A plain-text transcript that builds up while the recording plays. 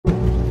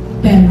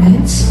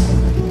parents,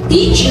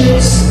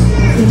 teachers,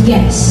 and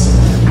guests.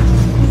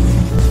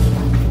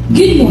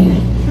 Good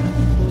morning.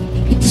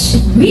 It is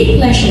a great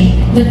pleasure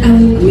that I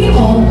welcome you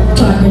all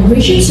to our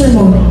graduation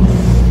ceremony.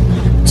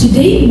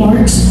 Today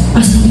marks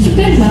a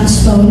significant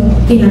milestone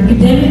in our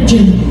academic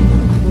journey,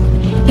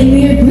 and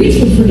we are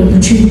grateful for the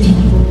opportunity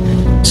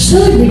to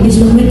celebrate this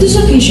momentous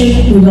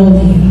occasion with all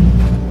of you.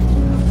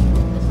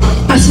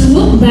 As we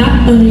look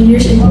back on the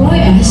years in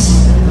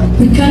ProIS,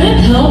 we cannot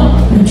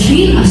help but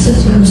feel a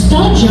sense of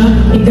nostalgia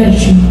and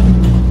gratitude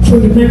for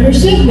the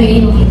memories we have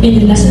made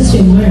and the lessons we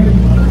have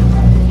learned.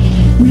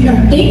 We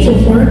are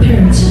thankful for our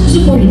parents who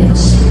supported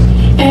us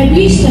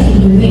every step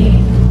of the way,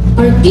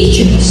 our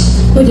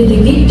teachers who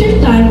dedicate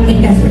their time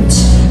and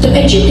efforts to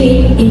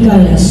educate and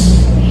guide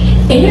us,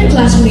 and our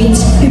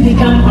classmates who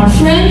become our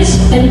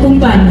friends and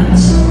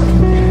companions.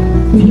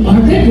 With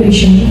our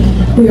graduation,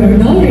 we are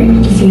now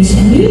ready to face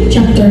a new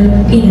chapter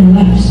in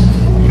our lives.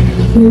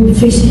 We will be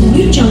facing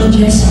new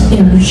challenges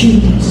and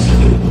opportunities,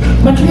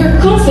 but we are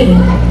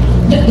confident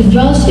that the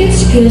values and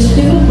skills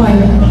we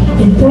acquire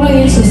in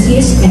ProIS and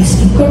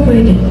CSS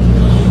Incorporated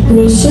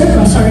will serve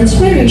as our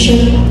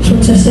inspiration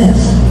for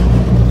success.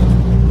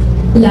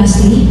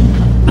 Lastly,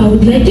 I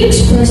would like to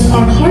express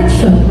our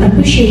heartfelt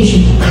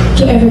appreciation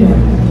to everyone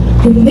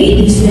who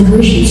made this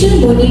graduation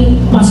ceremony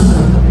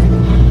possible.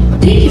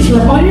 Thank you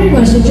for honoring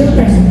us with your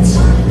presence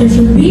and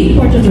for being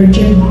part of our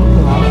journey.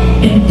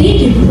 And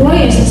thank you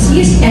ProIS and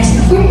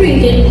CSS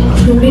Incorporated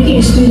for making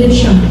a student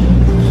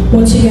shine.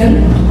 Once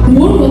again,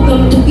 warm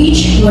welcome to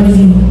each one of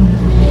you.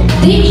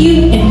 Thank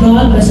you and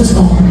God bless us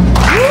all.